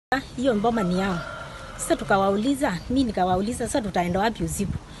Hiyo mboma ni yao. Sasa tukawauliza, mimi nikawauliza sasa tutaenda wapi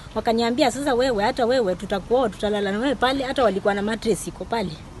usiku? Wakaniambia sasa hata wewe tutakuoa, tutalala na wewe pale. Hata walikuwa na mattress iko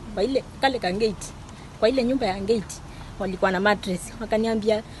pale. Kwa ile kale ka gate. Kwa ile nyumba ya gate walikuwa na mattress.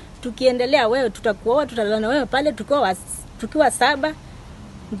 Wakaniambia tukiendelea wewe tutakuoa, tutalala na wewe pale tukiwa 7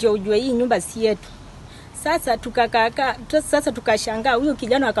 ndio ujue hii nyumba si yetu. Sasa sasa tukashangaa huyo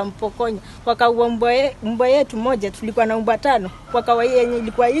kijana akampokonya. Wakaua mbwa yetu moja, tulikuwa na mbwa 5. Wakawa yenye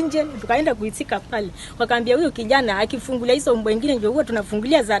ilikuwa nje, tukaenda kuisika pale. Wakaambia huyo kijana akifungulia hizo mbwa nyingine ndio huwa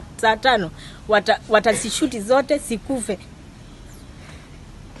tunafungulia za 5. Watasishuti zote sikufe.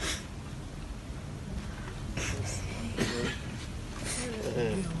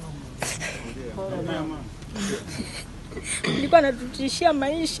 Nilikuwa natutishia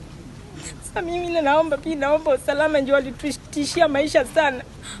maisha. Sasa mimi ile naomba usalama, ndio walitutishia maisha sana.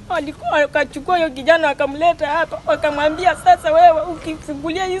 Walikuwa wakachukua hiyo kijana wakamleta hapa, wakamwambia sasa wewe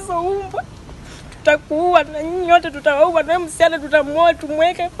ukifungulia hizo mbwa tutakuua na nyinyi wote tutawaua, na msichana tutamuoa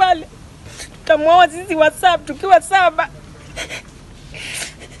tumweke pale. Tutamuoa sisi WhatsApp tukiwa 7.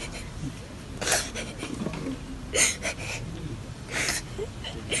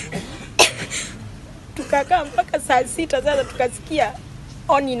 Tukakaa mpaka saa 6 sasa tukasikia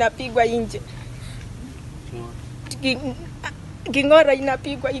oni inapigwa nje. Kingora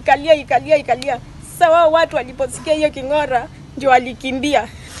inapigwa, ikalia. Sasa wao watu waliposikia hiyo kingora ndio walikimbia.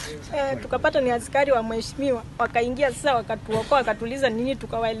 Tukapata ni askari wa mheshimiwa, wakaingia sasa wakatuokoa, wakatuliza nini,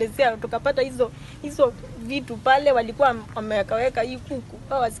 tukawaelezea, tukapata hizo vitu pale walikuwa wameweka hii kuku.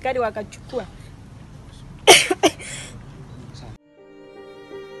 Hao askari wakachukua.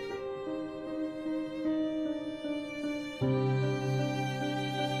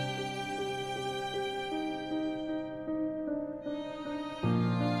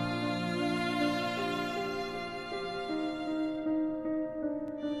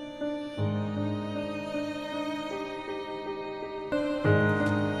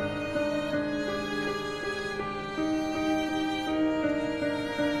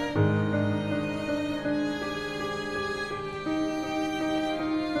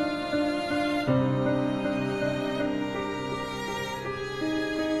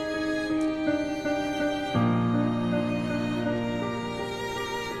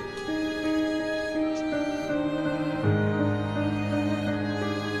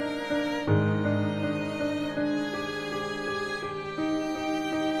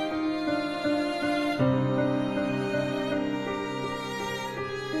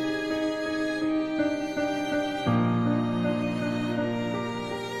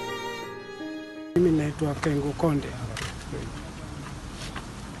 Mimi naitwa Kengo Konde.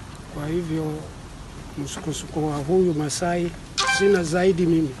 Kwa hivyo msukosuko wa huyu Masai sina zaidi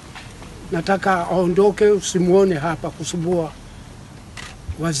mimi. Nataka aondoke, usimuone hapa kusumbua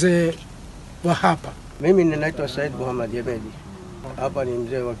wazee wa hapa. Mimi ninaitwa Said Muhammad Yebedi. Hapa ni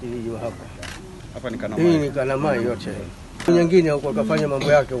mzee wa kijiji wa hapa. Hapa ni Kanamai. Hii ni Kanamai yote. Nyingine huko kafanya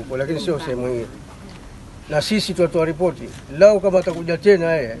mambo yake huko, lakini sio sehemu hii. Na sisi tutatoa ripoti. Lao kama atakuja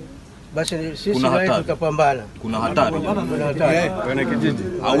tena yeye, basi sisi na tutapambana. Kuna hatari. Kuna hatari. Wana kijiji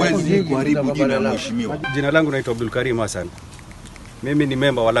hawezi kuharibu jina la mheshimiwa. Jina langu naitwa Abdul Karim Hassan. Mimi ni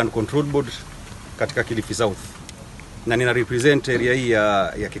member wa Land Control Board katika Kilifi South. Na nina represent area hii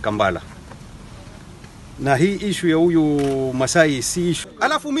ya Kikambala. Na hii issue ya huyu Masai si issue.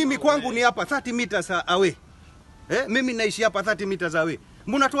 Alafu mimi kwangu ni hapa 30 meters away. Mimi naishi hapa 30 meters away.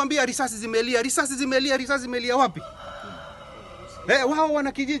 Mnatuambia risasi zimelia wapi? Wao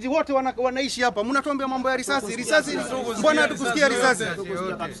wana kijiji wote wanaishi hapa. Mnatuambia mambo ya risasi. Mbona hatukusikia risasi?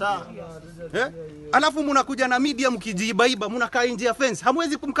 Alafu mnakuja na media mkijibaiba, mnakaa nje ya fence.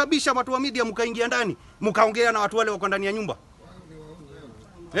 Hamwezi kumkabisha watu wa media mkaingia ndani, mkaongea na watu wale wako ndani ya nyumba.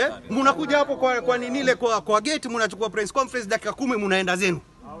 Mnakuja hapo kwa nini kwa gate, mnachukua press conference dakika 10 mnaenda zenu.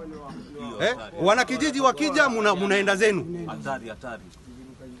 Wana kijiji wakija mnaenda zenu. Hatari.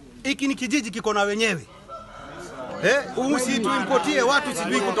 Hiki ni kijiji kiko na wenyewe. Usituimportie watu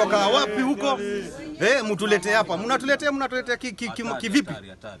sijui kutoka wapi huko. Mtulete hapa. Mnatuletea kivipi?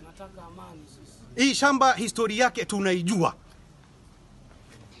 Hii shamba historia yake tunaijua.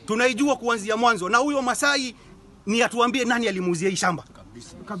 Tunaijua kuanzia mwanzo, na huyo Masai ni atuambie nani alimuuzia hii shamba.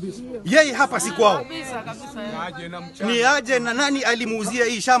 Kabisa. Yeye hapa si kwao. Ni aje na nani alimuuzia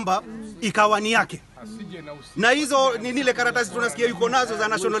hii shamba ikawa ni yake. Na hizo ni nile karatasi tunasikia yuko nazo za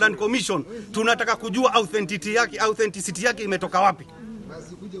National Land Commission. Tunataka kujua authenticity yake imetoka wapi.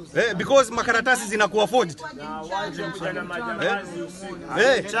 Because makaratasi zinakuwa forged.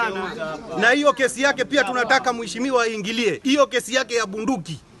 Na hiyo kesi yake pia tunataka mheshimiwa aingilie. Hiyo kesi yake ya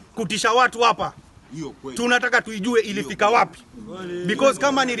bunduki kutisha watu hapa. Tunataka tuijue ilifika wapi. Because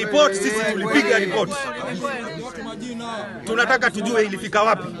kama ni report, sisi tulipiga report. Tunataka tujue ilifika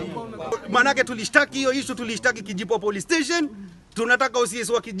wapi. Manake tulishtaki hiyo issue, tulishtaki Kijipwa police station. Tunataka OCS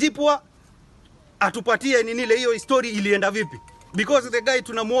wa Kijipwa atupatie nini ile hiyo story ilienda vipi. Because the guy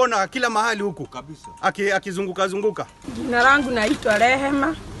tunamuona kila mahali huku kabisa akizunguka zunguka. Jina langu naitwa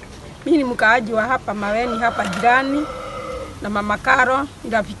Rehema. Mimi ni mkaaji wa hapa Maweni hapa jirani, na Mama Karo ni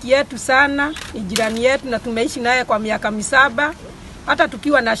rafiki yetu sana, ni jirani yetu na tumeishi naye kwa miaka 7. Hata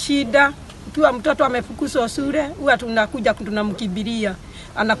tukiwa na shida, ukiwa mtoto amefukuzwa shule, huwa tunakuja tunamkibiria.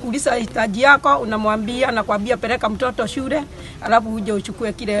 Anakuuliza hitaji yako, unamwambia, anakuambia peleka mtoto shule, alafu uje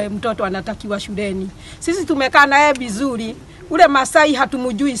uchukue kile mtoto anatakiwa shuleni. Sisi tumekaa naye vizuri. Ule Masai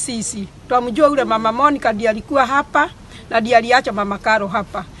hatumjui sisi. Tunamjua ule Mama Monica ndiye alikuwa hapa na ndiye aliacha Mama Karo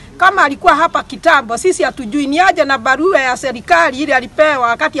hapa. Kama alikuwa hapa kitambo, sisi hatujui. Ni aje na barua ya serikali ile alipewa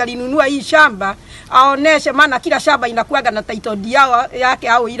wakati alinunua hii shamba, aoneshe, maana kila shamba inakuwaga na title yake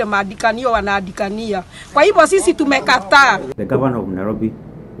au ile maadikanio wanaadikania. Kwa hivyo sisi tumekataa. The governor of Nairobi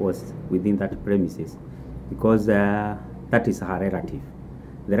was within that premises because that is her relative.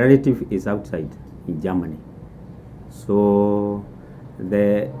 The relative is outside in Germany. So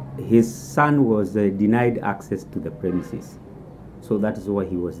his son was denied access to the premises. So that is why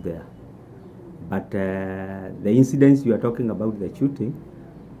he was there. But the incidents you are talking about, the shooting,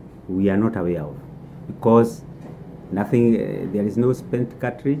 we are not aware of. Because nothing, there is no spent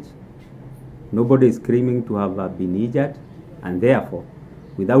cartridge. Nobody is screaming to have been injured. And therefore,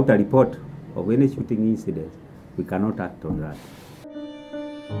 without a report of any shooting incident, we cannot act on that.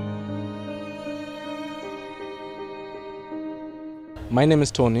 My name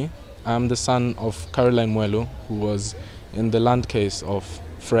is Tony. I'm the son of Caroline Mwelo, who was in the land case of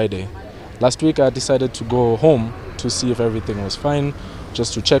Friday. Last week I decided to go home to see if everything was fine,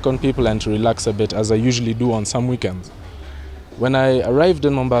 just to check on people and to relax a bit, as I usually do on some weekends. When I arrived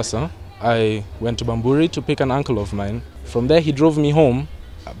in Mombasa, I went to Bamburi to pick an uncle of mine. From there he drove me home,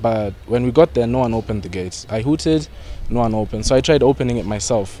 but when we got there no one opened the gates. I hooted, no one opened, so I tried opening it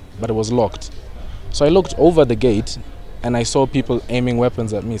myself, but it was locked. So I looked over the gate and I saw people aiming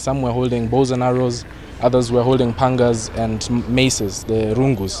weapons at me. Some were holding bows and arrows, others were holding pangas and maces, the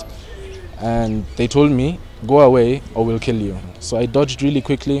rungus. And they told me, go away or we'll kill you. So I dodged really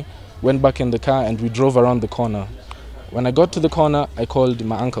quickly, went back in the car and we drove around the corner. When I got to the corner, I called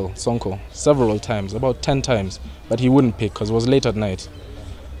my uncle, Sonko, several times, about 10 times, but he wouldn't pick because it was late at night.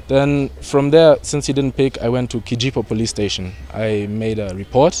 Then from there, since he didn't pick, I went to Kijipwa police station. I made a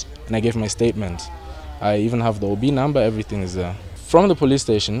report and I gave my statement. I even have the OB number, everything is there. From the police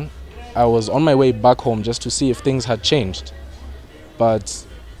station, I was on my way back home just to see if things had changed. But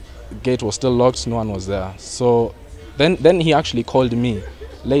the gate was still locked, no one was there. So then he actually called me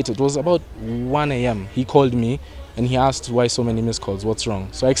late. It was about 1 a.m. He called me and he asked why so many missed calls, what's wrong?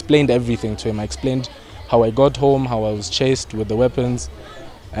 So I explained everything to him. I explained how I got home, how I was chased with the weapons,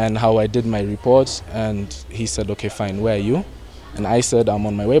 and how I did my report. And he said, okay, fine, where are you? And I said, I'm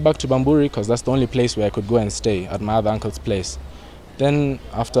on my way back to Bamburi because that's the only place where I could go and stay, at my other uncle's place. Then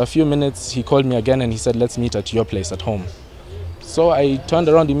after a few minutes, he called me again and he said, let's meet at your place at home. So I turned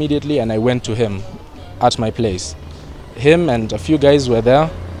around immediately and I went to him at my place. Him and a few guys were there,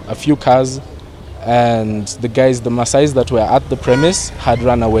 a few cars, and the Maasais that were at the premise had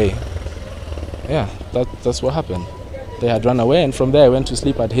run away. Yeah, that's what happened. They had run away, and from there I went to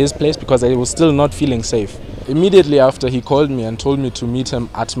sleep at his place because I was still not feeling safe. Immediately after, he called me and told me to meet him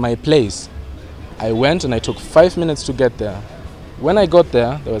at my place. I went and I took 5 minutes to get there. When I got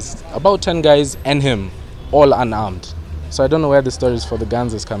there was about 10 guys and him, all unarmed. So I don't know where the stories for the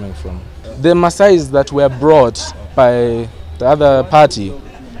guns is coming from. The Maasais that were brought by the other party,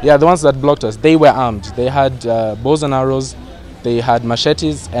 yeah, the ones that blocked us, they were armed. They had bows and arrows, they had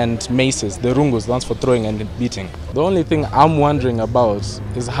machetes and maces, the rungus, the ones for throwing and beating. The only thing I'm wondering about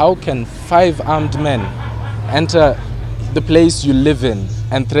is how can 5 armed men enter the place you live in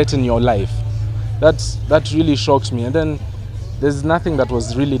and threaten your life? That really shocks me. And then there's nothing that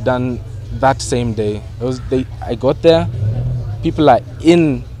was really done that same day. I got there, people are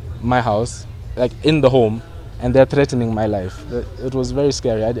in my house, like in the home, and they're threatening my life. It was very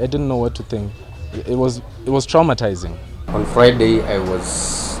scary. I didn't know what to think. It was traumatizing. On Friday, I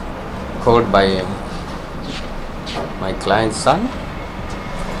was called by my client's son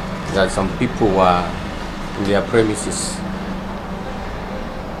that some people were in their premises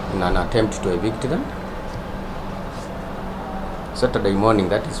in an attempt to evict them. Saturday morning,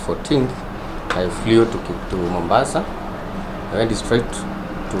 that is 14th, I flew to Mombasa. I went straight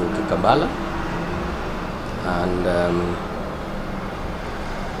to Kikabala, and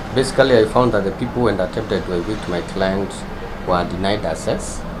Basically, I found that the people when attempted to evict my client were denied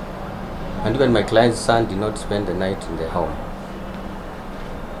access, and even my client's son did not spend the night in the home.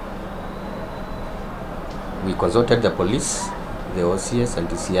 We consulted the police, the OCS and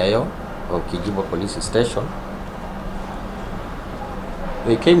the CIO of Kijibo Police Station.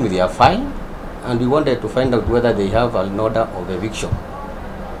 They came with their file, and we wanted to find out whether they have an order of eviction.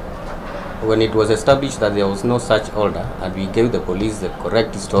 When it was established that there was no such order, and we gave the police the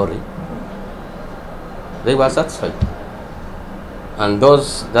correct story, they were satisfied. And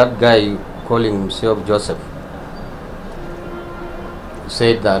that guy calling himself Joseph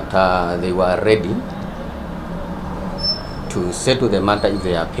said that they were ready to settle the matter if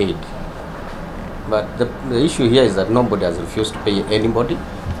they are paid. But the issue here is that nobody has refused to pay anybody.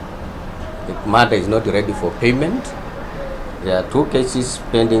 The matter is not ready for payment. There are 2 cases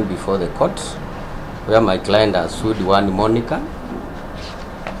pending before the court where my client has sued one Monica,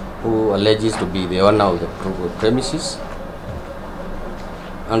 who alleges to be the owner of the premises.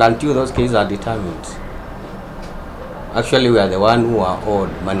 And until those cases are determined, actually we are the one who are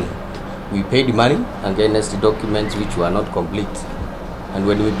owed money. We paid money against the documents which were not complete. And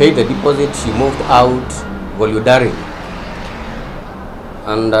when we paid the deposit, she moved out voluntarily.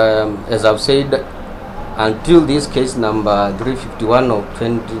 And as I've said, until this case number 351 of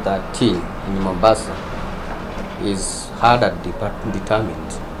 2013 in Mombasa is heard and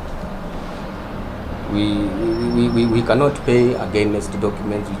determined, we cannot pay against the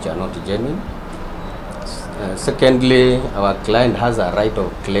documents which are not genuine. Secondly, our client has a right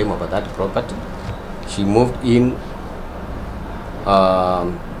of claim over that property. She moved in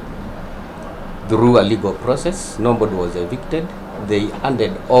through a legal process. Nobody was evicted. They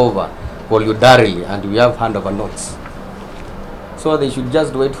handed over voluntarily, and we have handover notes. So they should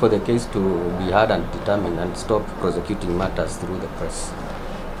just wait for the case to be heard and determined and stop prosecuting matters through the press.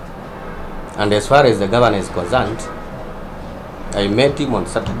 And as far as the governor is concerned, I met him on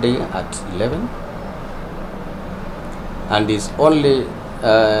Saturday at 11, and his only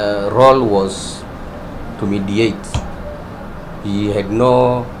role was to mediate. He had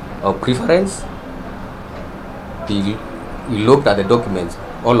no preference. He looked at the documents,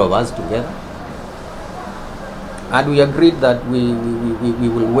 all of us together, and we agreed that we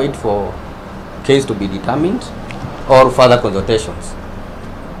will wait for case to be determined or further consultations.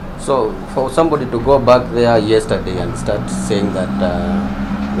 So for somebody to go back there yesterday and start saying that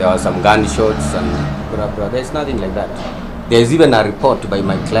there were some gunshots and blah blah, there's nothing like that. There's even a report by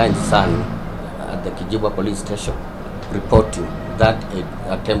my client's son at the Kijibo Police Station reporting that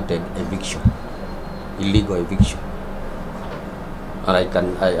attempted eviction, illegal eviction. And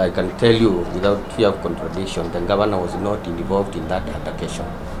I can tell you without fear of contradiction, the governor was not involved in that altercation.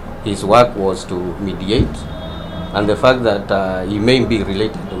 His work was to mediate, and the fact that he may be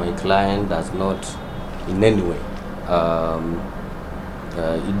related to my client does not in any way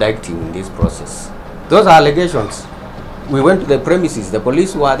indict him in this process. Those are allegations. We went to the premises, the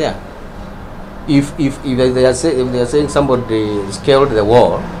police were there. If they are saying somebody scaled the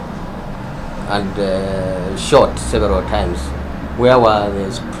wall and shot several times, where were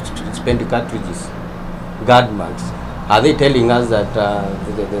the spent cartridges, guard marks? Are they telling us that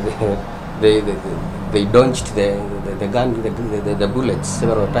they launched the gun, the bullets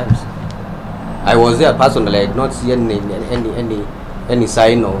several times? I was there personally. I did not see any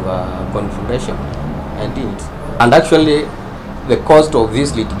sign of confrontation. I didn't. And actually, the cost of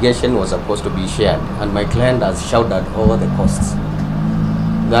this litigation was supposed to be shared, and my client has shouldered all the costs.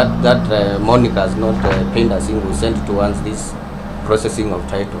 That Monica has not paid a single cent towards this processing of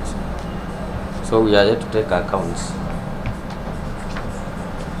titles. So we are here to take accounts.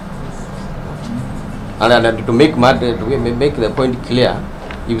 And to make the point clear,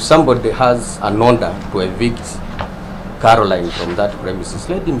 if somebody has an order to evict Caroline from that premises,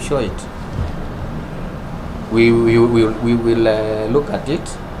 let him show it. We will look at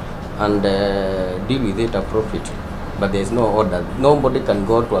it and deal with it appropriately. But there is no order. Nobody can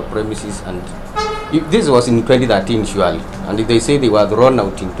go to a premises and... If this was in 2013, surely, and if they say they were thrown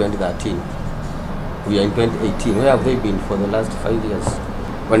out in 2013, we are in 2018. Where have they been for the last 5 years?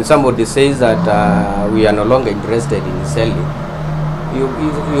 When somebody says that we are no longer interested in selling,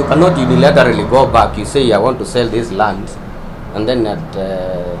 you cannot unilaterally go back. You say, I want to sell this land, and then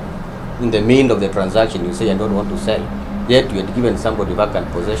in the mean of the transaction, you say, I don't want to sell. Yet you had given somebody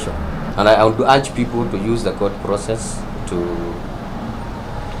vacant possession. And I want to urge people to use the court process to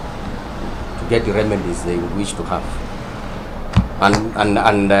get the remedies they wish to have.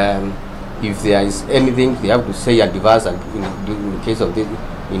 And if there is anything they have to say and advise, in the case of this,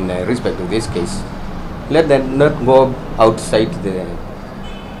 in respect of this case, let them not go outside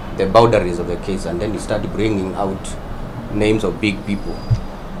the boundaries of the case, and then you start bringing out names of big people.